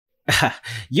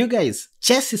You guys,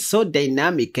 chess is so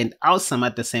dynamic and awesome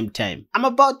at the same time. I'm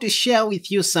about to share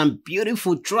with you some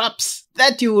beautiful traps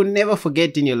that you will never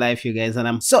forget in your life, you guys, and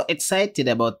I'm so excited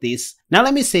about this. Now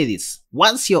let me say this.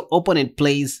 Once your opponent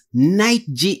plays knight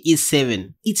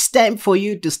ge7, it's time for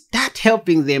you to start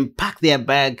helping them pack their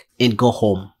bag and go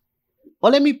home. Or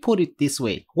let me put it this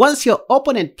way. Once your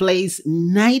opponent plays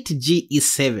knight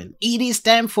ge7, it is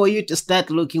time for you to start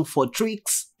looking for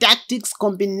tricks, tactics,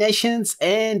 combinations,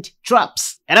 and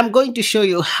traps. And I'm going to show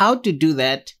you how to do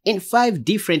that in 5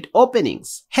 different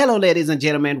openings. Hello ladies and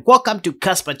gentlemen, welcome to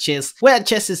Casper Chess, where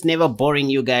chess is never boring,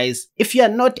 you guys. If you are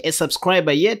not a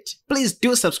subscriber yet, please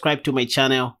do subscribe to my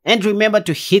channel. And remember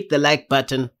to hit the like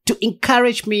button to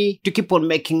encourage me to keep on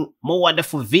making more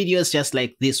wonderful videos just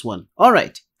like this one.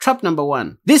 Alright. Trap number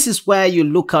 1. This is where you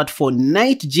look out for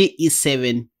knight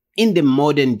ge7 in the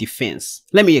modern defense.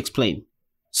 Let me explain.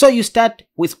 So you start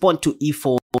with pawn to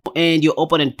e4 and your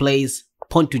opponent plays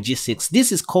pawn to g6.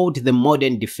 This is called the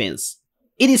modern defense.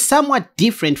 It is somewhat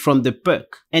different from the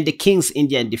Perk and the King's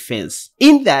Indian defense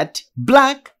in that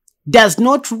black does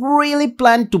not really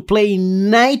plan to play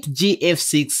knight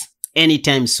gf6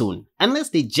 anytime soon,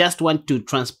 unless they just want to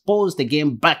transpose the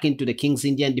game back into the King's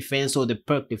Indian defense or the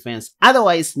Perk defense.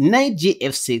 Otherwise, knight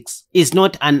gf6 is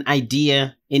not an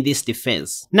idea in this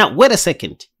defense. Now, wait a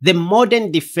second. The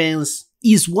modern defense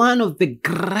is one of the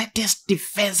greatest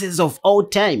defenses of all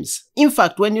times. In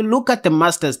fact, when you look at the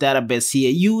Masters Database here,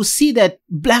 you see that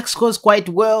black scores quite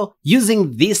well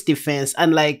using this defense,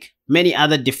 unlike many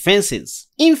other defenses.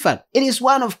 In fact, it is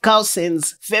one of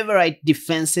Carlsen's favorite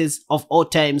defenses of all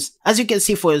times, as you can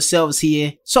see for yourselves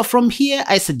here. So from here,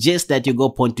 I suggest that you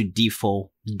go pawn to d4,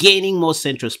 gaining more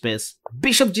central space.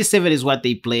 Bishop g7 is what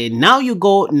they play. Now you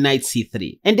go knight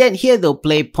c3. And then here they'll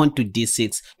play pawn to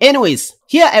d6. Anyways,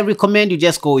 here I recommend you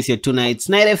just go with your 2 knights,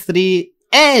 knight f3,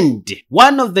 and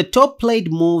one of the top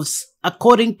played moves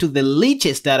according to the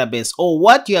Lichess Database, or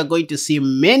what you are going to see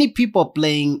many people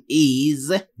playing,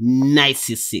 is knight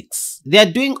c6. They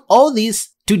are doing all this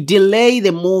to delay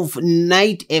the move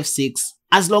knight f6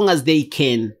 as long as they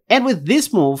can. And with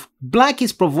this move, black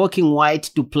is provoking white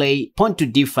to play pawn to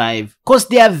d5 because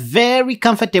they are very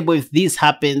comfortable if this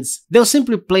happens. They'll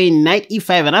simply play knight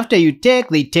e5, and after you take,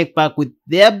 they take back with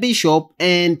their bishop.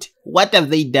 And what have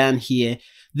they done here?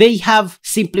 They have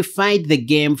simplified the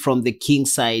game from the king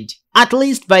side, at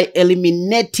least by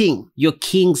eliminating your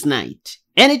king's knight.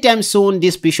 Anytime soon,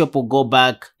 this bishop will go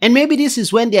back, and maybe this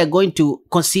is when they are going to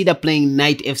consider playing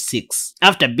knight f6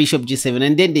 after bishop g7,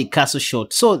 and then they castle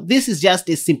short. So this is just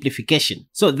a simplification.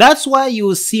 So that's why you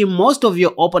will see most of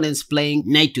your opponents playing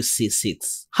knight to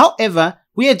c6. However,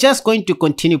 we are just going to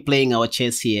continue playing our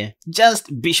chess here.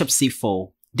 Just bishop c4,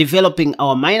 developing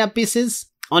our minor pieces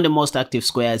on the most active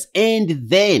squares, and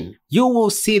then you will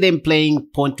see them playing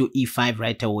pawn to e5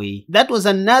 right away. That was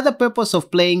another purpose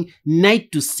of playing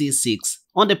knight to c6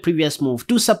 on the previous move,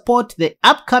 to support the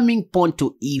upcoming pawn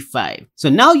to e5. So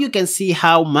now you can see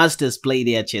how masters play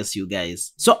their chess, you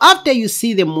guys. So after you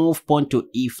see the move pawn to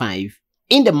e5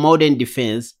 in the modern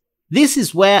defense, this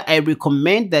is where I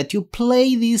recommend that you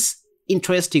play this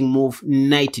interesting move,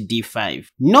 knight d5.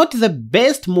 Not the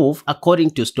best move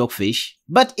according to Stockfish,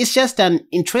 but it's just an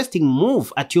interesting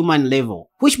move at human level,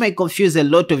 which might confuse a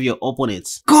lot of your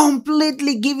opponents.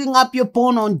 Completely giving up your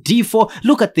pawn on d4.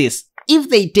 Look at this. If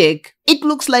they take, it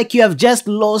looks like you have just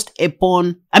lost a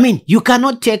pawn. I mean, you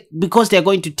cannot take because they're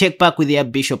going to take back with their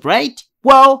bishop, right?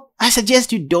 Well, I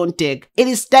suggest you don't take. It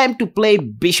is time to play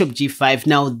bishop g5.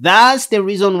 Now that's the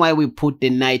reason why we put the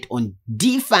knight on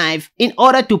d5 in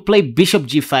order to play bishop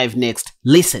g5 next.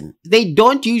 Listen, they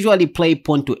don't usually play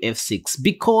pawn to f6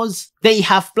 because they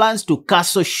have plans to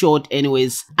castle short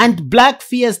anyways, and black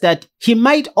fears that he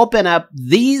might open up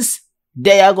this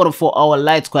diagonal for our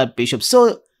light squared bishop.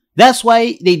 So that's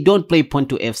why they don't play pawn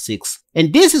to f6.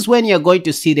 And this is when you're going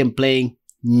to see them playing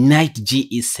knight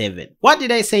ge7. What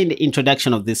did I say in the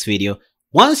introduction of this video?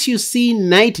 Once you see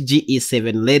knight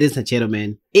ge7, ladies and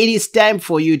gentlemen, it is time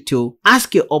for you to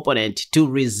ask your opponent to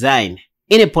resign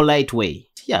in a polite way.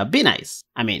 Yeah, be nice.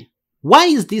 I mean, why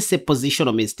is this a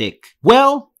positional mistake?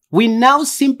 Well, we now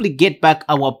simply get back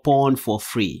our pawn for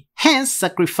free, hence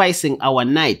sacrificing our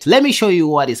knight. Let me show you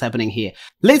what is happening here.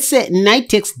 Let's say knight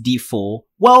takes d4.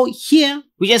 Well, here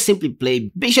we just simply play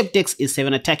bishop takes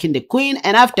e7, attacking the queen,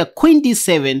 and after queen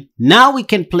d7, now we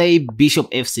can play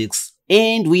bishop f6,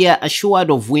 and we are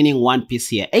assured of winning one piece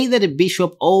here, either the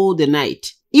bishop or the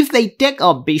knight. If they take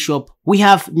our bishop, we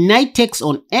have knight takes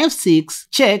on f6,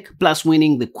 check, plus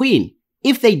winning the queen.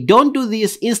 If they don't do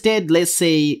this, instead, let's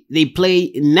say they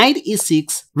play knight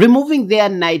e6, removing their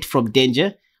knight from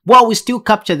danger, while we still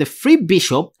capture the free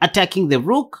bishop, attacking the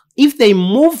rook. If they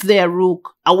move their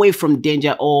rook away from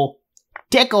danger or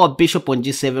take our bishop on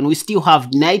g7, we still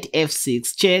have knight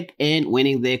f6 check and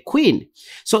winning the queen.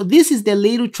 So this is the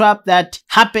little trap that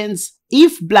happens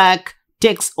if black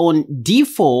takes on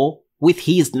d4 with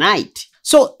his knight.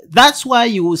 So that's why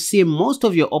you will see most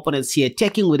of your opponents here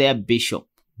taking with their bishop.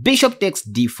 Bishop takes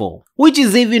d4, which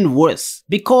is even worse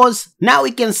because now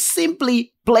we can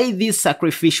simply play this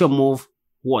sacrificial move.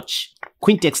 Watch.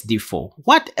 Queen takes d4.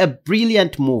 What a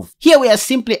brilliant move. Here we are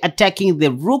simply attacking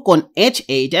the rook on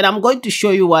h8, and I'm going to show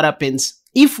you what happens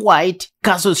if white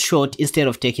castles short instead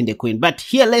of taking the queen. But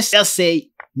here let's just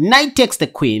say knight takes the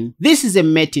queen. This is a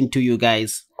mating to you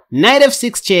guys. Knight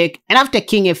f6 check, and after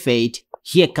king f8,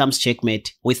 here comes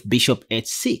checkmate with bishop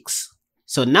h6.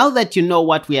 So now that you know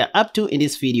what we are up to in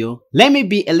this video, let me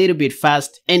be a little bit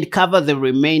fast and cover the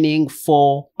remaining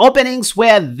 4 openings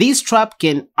where this trap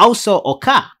can also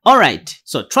occur. Alright,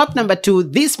 so trap number 2,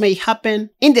 this may happen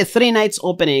in the 3 knights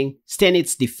opening,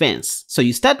 Stanitz defense. So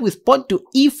you start with pawn to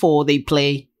e4, they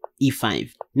play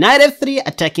e5. Knight f3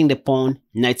 attacking the pawn,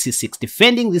 knight c6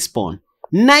 defending this pawn.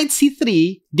 Knight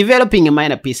c3 developing a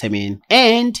minor piece,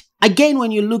 and again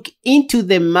when you look into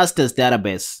the Masters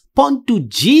database, pawn to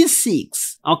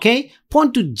g6, okay?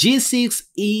 Pawn to g6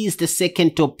 is the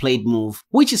second top played move,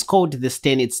 which is called the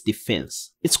Stanitz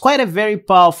defense. It's quite a very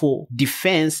powerful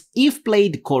defense if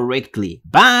played correctly,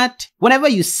 but whenever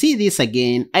you see this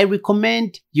again, I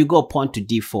recommend you go pawn to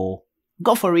d4.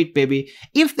 Go for it, baby.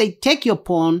 If they take your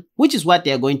pawn, which is what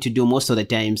they are going to do most of the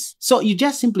times, so you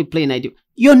just simply play knight.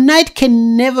 Your knight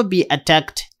can never be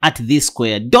attacked at this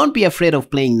square. Don't be afraid of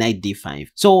playing knight d5.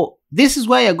 So this is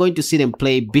why you're going to see them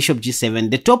play bishop g7,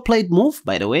 the top played move,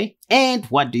 by the way. And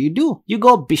what do? You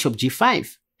go bishop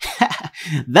g5.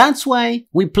 That's why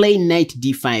we play knight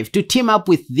d5 to team up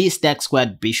with this dark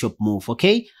squared bishop move,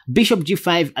 okay? Bishop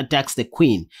g5 attacks the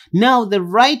queen. Now the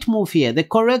right move here, the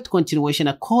correct continuation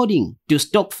according to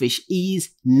Stockfish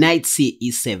is knight c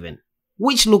e7,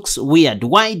 which looks weird.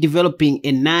 Why developing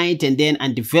a knight and then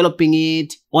undeveloping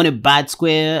it on a bad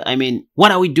square? I mean,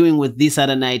 what are we doing with this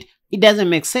other knight? It doesn't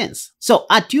make sense. So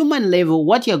at human level,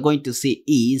 what you're going to see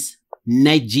is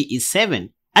knight g e7.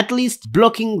 At least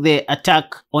blocking the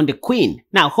attack on the queen.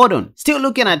 Now hold on, still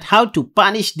looking at how to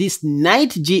punish this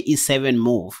knight g e7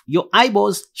 move. Your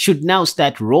eyeballs should now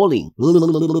start rolling.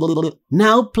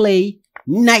 Now play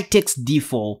knight takes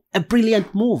d4, a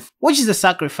brilliant move, which is a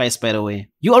sacrifice, by the way.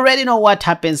 You already know what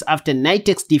happens after knight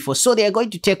takes d4, so they are going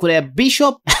to take with their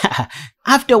bishop,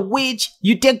 after which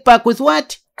you take back with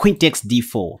what? Queen takes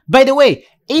d4. By the way,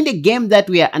 in the game that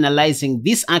we are analyzing,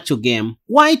 this actual game,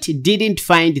 white didn't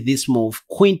find this move,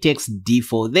 queen takes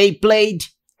d4. They played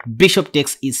bishop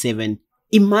takes e7.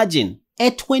 Imagine, a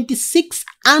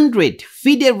 2600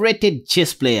 FIDE rated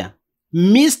chess player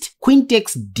missed queen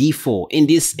takes d4 in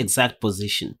this exact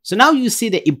position. So now you see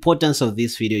the importance of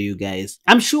this video, you guys.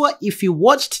 I'm sure if you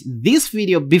watched this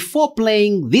video before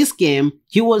playing this game,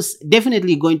 he was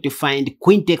definitely going to find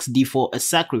queen takes d4 a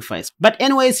sacrifice. But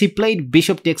anyways, he played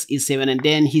bishop takes e7 and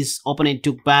then his opponent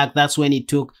took back. That's when he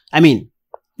took, I mean,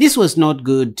 this was not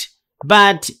good,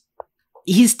 but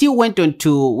he still went on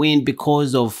to win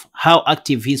because of how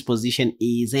active his position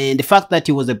is and the fact that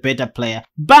he was a better player.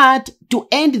 But to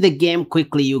end the game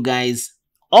quickly, you guys,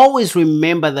 always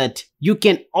remember that you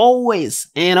can always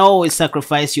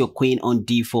sacrifice your queen on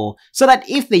d4 so that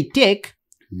if they take,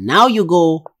 now you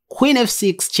go queen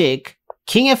f6 check,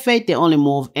 king f8 the only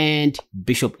move, and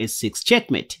bishop h6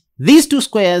 checkmate. These two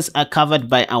squares are covered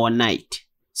by our knight.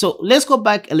 So let's go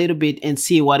back a little bit and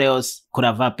see what else could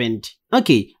have happened.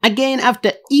 Okay, again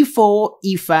after e4,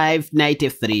 e5, knight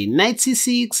f3, knight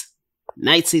c6,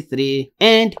 knight c3,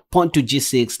 and pawn to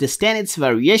g6, the Stanitz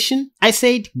variation, I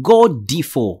said go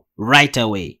d4 right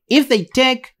away. If they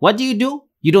take, what do?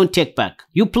 You don't take back.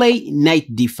 You play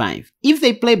knight d5. If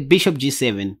they play bishop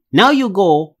g7, now you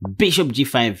go bishop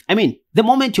g5. I mean, the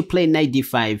moment you play knight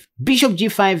d5, bishop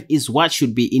g5 is what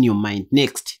should be in your mind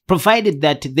next, provided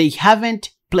that they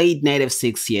haven't played knight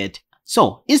f6 yet.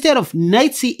 So instead of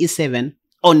knight c e7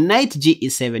 or knight g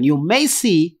e7, you may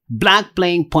see black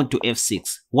playing pawn to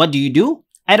f6. What do?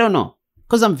 I don't know,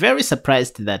 because I'm very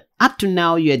surprised that up to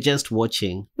now you are just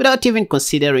watching without even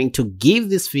considering to give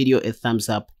this video a thumbs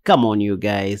up. Come on, you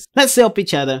guys, let's help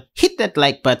each other. Hit that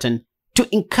like button to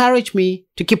encourage me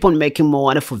to keep on making more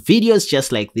wonderful videos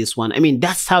just like this one. I mean,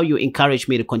 that's how you encourage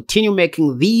me to continue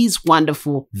making these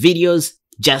wonderful videos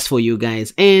just for you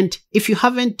guys. And if you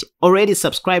haven't already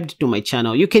subscribed to my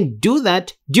channel, you can do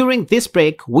that during this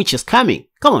break, which is coming.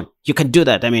 Come on, you can do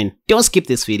that. I mean, don't skip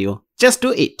this video. Just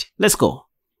do it. Let's go.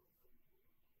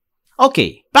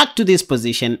 Okay, back to this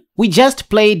position. We just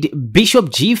played bishop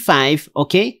g5,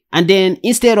 okay? And then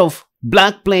instead of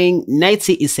black playing knight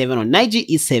c e7 or knight g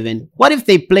e7, what if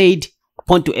they played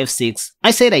pawn to f6? I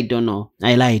said I don't know.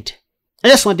 I lied. I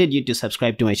just wanted you to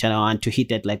subscribe to my channel and to hit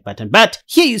that like button. But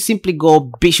here you simply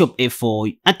go bishop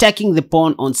f4, attacking the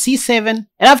pawn on c7. And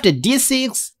after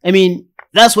d6, I mean,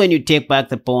 that's when you take back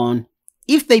the pawn.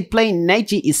 If they play knight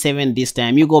g e7 this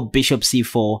time, you go bishop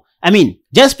c4. I mean,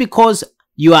 just because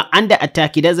you are under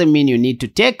attack, it doesn't mean you need to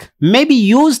take. Maybe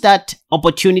use that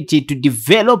opportunity to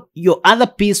develop your other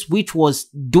piece which was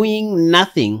doing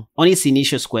nothing on its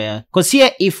initial square. Because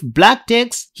here, if black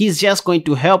takes, he's just going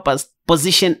to help us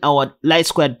position our light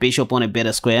squared bishop on a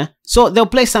better square. So they'll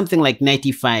play something like knight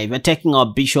e5, attacking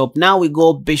our bishop. Now we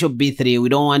go bishop b3. We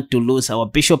don't want to lose our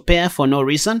bishop pair for no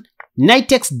reason. Knight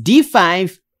takes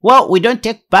d5. Well, we don't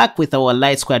take back with our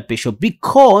light squared bishop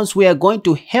because we are going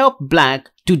to help black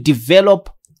to develop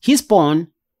his pawn,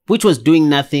 which was doing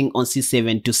nothing on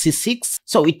c7 to c6.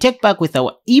 So we take back with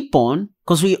our e-pawn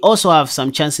because we also have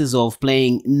some chances of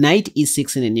playing knight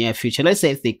e6 in the near future. Let's say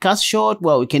if they cast short,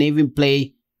 well, we can even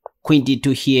play queen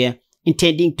d2 here,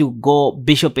 intending to go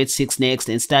bishop h6 next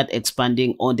and start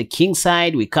expanding on the king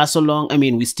side. We castle long. I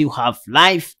mean, we still have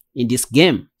life in this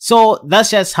game. So that's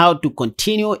just how to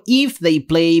continue if they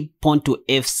play pawn to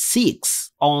f6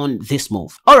 on this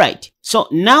move. All right, so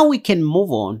now we can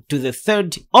move on to the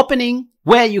third opening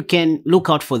where you can look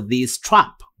out for this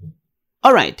trap.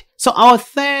 All right, so our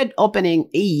third opening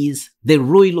is the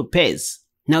Ruy Lopez.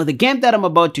 Now, the game that I'm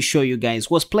about to show you guys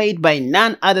was played by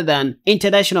none other than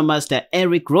International Master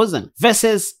Eric Rosen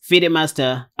versus FIDE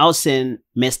Master Ausen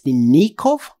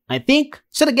Mestnikov, I think.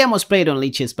 So the game was played on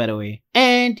Lichess, by the way.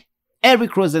 And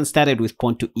Eric Rosen started with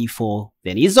pawn to e4.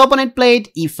 Then his opponent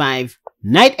played e5,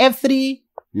 knight f3,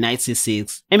 knight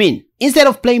c6. I mean, instead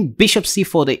of playing bishop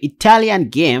c4, the Italian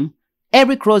game,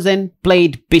 Eric Rosen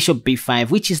played bishop b5,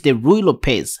 which is the Ruy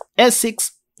Lopez.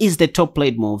 s6 is the top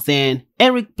played move. Then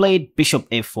Eric played bishop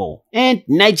f4 and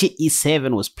knight g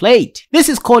e7 was played. This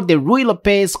is called the Ruy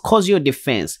Lopez Cosio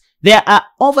defense. There are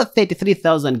over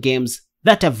 33,000 games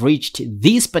that have reached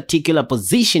this particular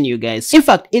position, you guys. In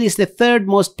fact, it is the third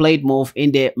most played move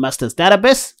in the Masters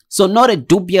database. So not a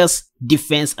dubious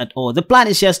defense at all. The plan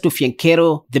is just to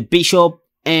fianchetto the bishop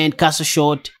and castle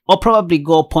short, or probably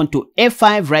go pawn to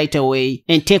f5 right away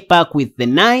and take back with the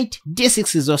knight.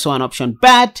 d6 is also an option,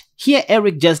 but here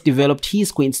Eric just developed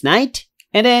his queen's knight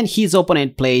and then his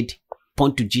opponent played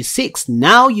pawn to g6.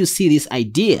 Now you see this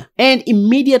idea, and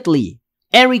immediately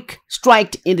Eric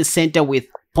striked in the center with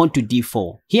pawn to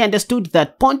d4. He understood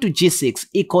that pawn to g6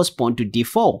 equals pawn to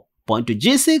d4. Pawn to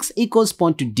g6 equals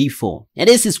pawn to d4. And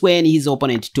this is when his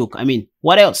opponent took. I mean,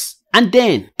 what else? And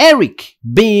then Eric,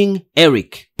 being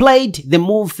Eric, played the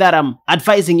move that I'm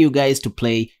advising you guys to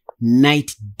play,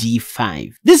 knight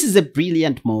d5. This is a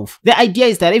brilliant move. The idea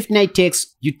is that if knight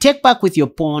takes, you take back with your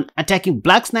pawn, attacking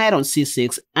black's knight on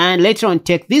c6, and later on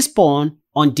take this pawn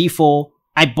on d4,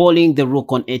 eyeballing the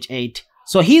rook on h8.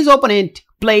 So his opponent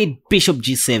played bishop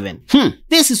g7.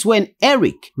 This is when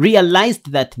Eric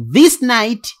realized that this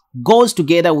knight goes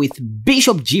together with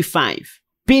bishop g5,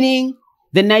 pinning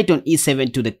the knight on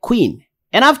e7 to the queen.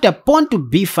 And after pawn to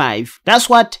b5, that's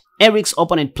what Eric's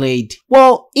opponent played.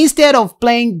 Well, instead of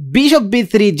playing bishop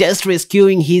b3, just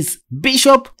rescuing his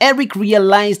bishop, Eric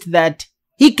realized that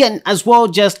he can as well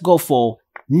just go for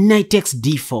knight takes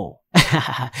d4,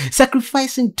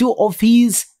 sacrificing two of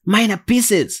his minor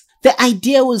pieces. The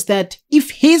idea was that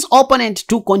if his opponent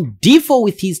took on d4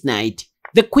 with his knight,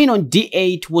 the queen on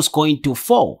d8 was going to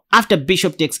fall after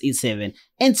bishop takes e7.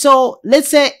 And so let's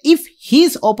say if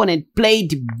his opponent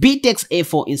played b takes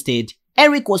a4 instead,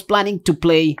 Eric was planning to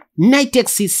play knight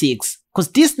takes c6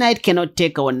 because this knight cannot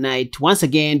take our knight once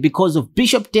again because of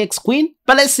bishop takes queen.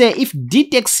 But let's say if d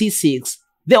takes c6,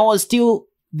 there was still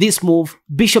this move,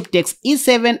 bishop takes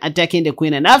e7, attacking the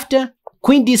queen, and after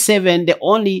queen d7, the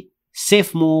only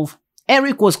safe move,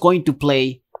 Eric was going to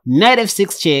play knight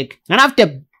f6 check, and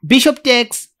after bishop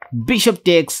takes,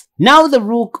 now the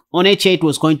rook on h8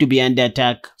 was going to be under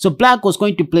attack. So black was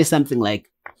going to play something like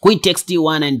queen takes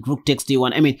d1 and rook takes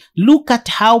d1. I mean, look at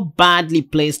how badly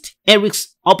placed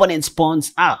Eric's opponent's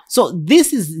pawns are. So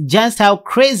this is just how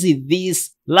crazy this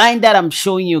line that I'm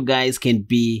showing you guys can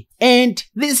be. And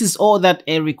this is all that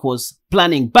Eric was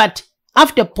planning. But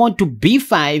after pawn to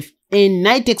b5 and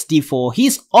knight takes d4,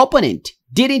 his opponent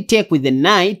didn't take with the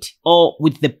knight or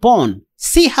with the pawn.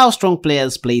 See how strong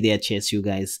players play their chess, you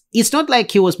guys. It's not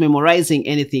like he was memorizing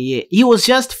anything here. He was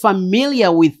just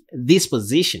familiar with this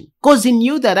position. Because he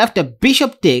knew that after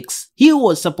bishop takes, he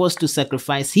was supposed to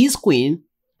sacrifice his queen.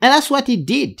 And that's what he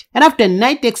did. And after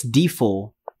knight takes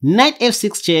d4, knight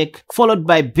f6 check followed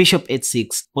by bishop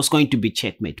h6 was going to be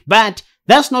checkmate. But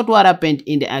that's not what happened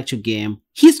in the actual game.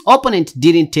 His opponent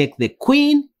didn't take the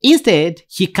queen. Instead,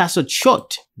 he castled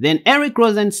short. Then Eric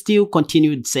Rosen still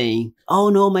continued saying, "Oh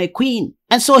no, my queen."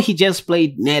 And so he just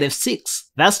played knight f6.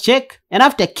 That's check. And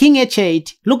after king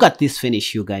h8, look at this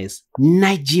finish, you guys.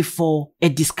 Knight g4, a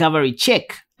discovery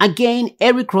check. Again,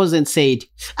 Eric Rosen said,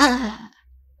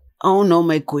 "Oh no,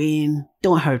 my queen.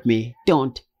 Don't hurt me.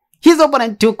 Don't." His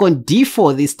opponent took on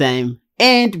d4 this time.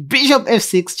 And bishop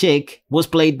f6 check was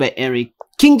played by Eric.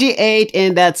 King g8,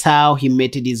 and that's how he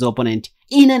mated his opponent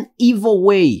in an evil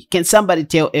way. Can somebody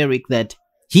tell Eric that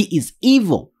he is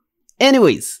evil?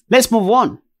 Anyways, let's move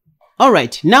on.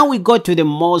 Alright, now we go to the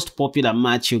most popular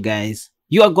match, you guys.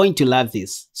 You are going to love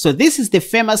this. So this is the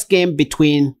famous game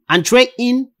between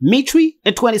IM Mitri,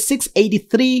 a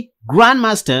 2683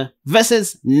 Grandmaster,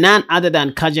 versus none other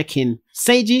than Kajakin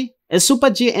Seiji, a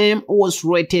Super GM who was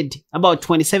rated about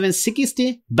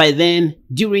 2760 by then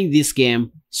during this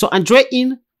game. So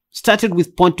IM started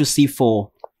with pawn to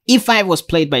c4. e5 was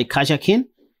played by Kajakin.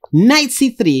 Knight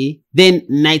c3, then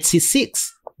knight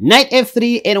c6. Knight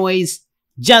f3, anyways,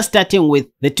 just starting with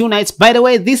the two knights. By the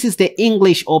way, this is the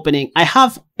English opening. I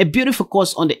have a beautiful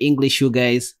course on the English, you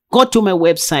guys. Go to my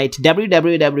website,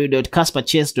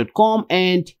 www.kasperchess.com,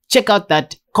 and check out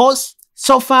that course.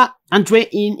 So far,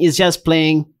 IM is just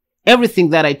playing everything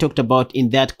that I talked about in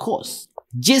that course.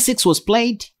 g6 was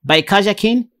played by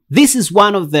Kajakin. This is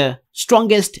one of the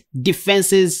strongest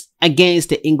defenses against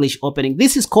the English opening.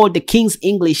 This is called the King's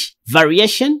English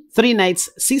variation, 3 knights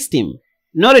system.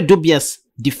 Not a dubious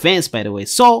defense, by the way.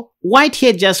 So white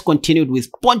here just continued with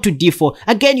pawn to d4.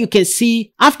 Again, you can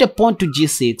see after pawn to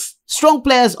g6, strong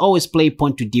players always play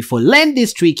pawn to d4. Learn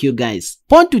this trick, you guys.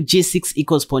 Pawn to g6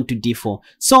 equals pawn to d4.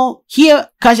 So here,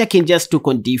 Kajakin just took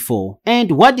on d4.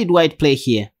 And what did white play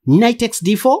here? Knight takes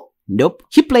d4? Nope.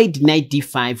 He played knight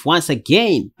d5 once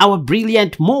again. Our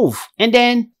brilliant move. And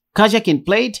then Kajakin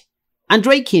played.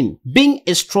 Andreikin, being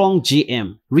a strong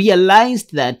GM,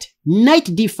 realized that knight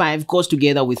d5 goes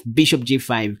together with bishop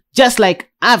g5. Just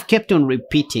like I've kept on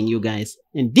repeating, you guys.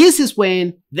 And this is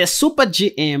when the Super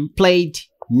GM played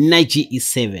knight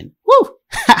ge7. Woo!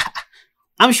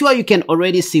 I'm sure you can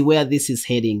already see where this is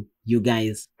heading, you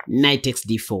guys. Knight takes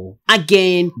d4.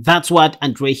 Again, that's what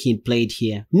Andreikin played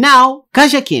here. Now,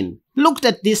 Kajakin looked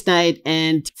at this knight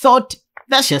and thought,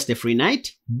 that's just a free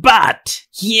knight. But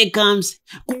here comes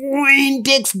queen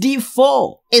takes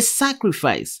d4, a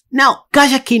sacrifice. Now,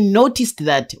 Kajakin noticed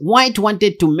that white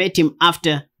wanted to mate him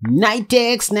after knight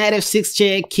takes, knight f6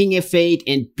 check, king f8,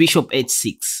 and bishop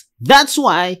h6. That's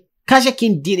why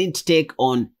Kajakin didn't take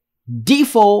on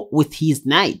d4 with his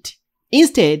knight.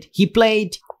 Instead, he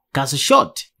played castle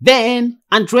short. Then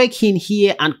Andreikin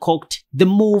here uncocked the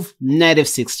move knight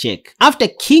f6 check. After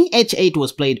king h8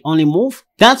 was played only move,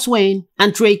 that's when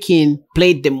Andreikin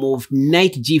played the move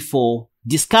knight g4,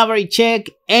 discovery check,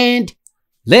 and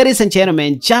ladies and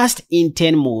gentlemen, just in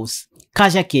 10 moves,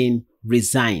 Kajakin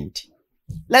resigned.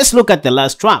 Let's look at the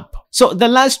last trap. So the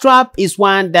last trap is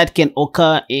one that can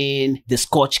occur in the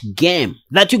Scotch game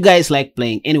that you guys like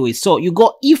playing anyway. So you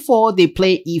go e4, they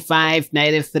play e5,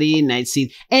 knight f3, knight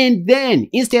c, and then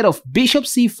instead of bishop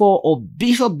c4 or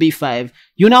bishop b5,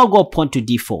 you now go pawn to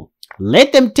d4.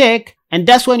 Let them take, and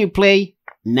that's when you play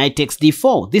knight takes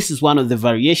d4. This is one of the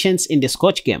variations in the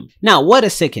Scotch game. Now, wait a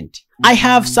second. I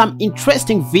have some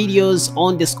interesting videos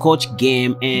on the Scotch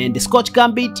game and the Scotch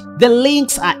Gambit. The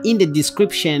links are in the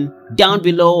description down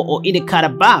below or in the card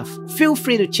above. Feel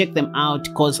free to check them out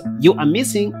because you are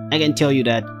missing, I can tell you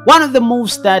that. One of the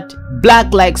moves that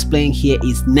black likes playing here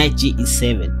is knight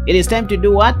ge7. It is time to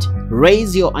do what?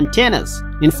 Raise your antennas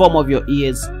in form of your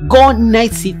ears. Go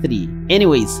knight c3.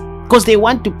 Anyways, because they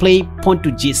want to play pawn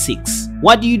to g6.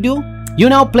 What do? You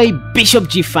now play bishop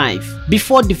g5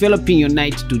 before developing your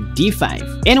knight to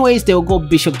d5. Anyways, they will go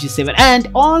bishop g7, and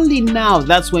only now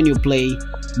that's when you play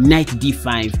knight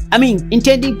d5. I mean,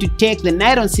 intending to take the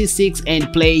knight on c6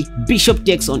 and play bishop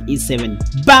takes on e7.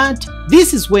 But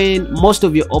this is when most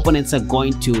of your opponents are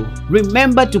going to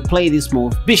remember to play this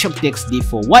move, bishop takes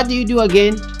d4. What do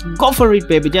again? Go for it,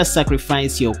 baby. Just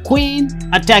sacrifice your queen,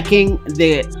 attacking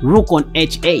the rook on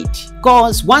h8.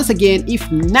 Because once again, if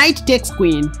knight takes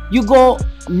queen, you go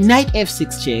knight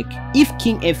f6 check. If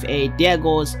king f8, there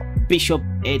goes bishop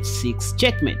h6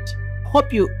 checkmate.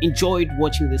 Hope you enjoyed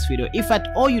watching this video. If at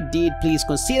all you did, please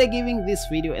consider giving this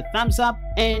video a thumbs up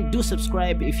and do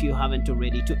subscribe if you haven't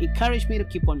already to encourage me to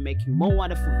keep on making more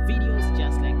wonderful videos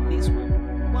just like this one.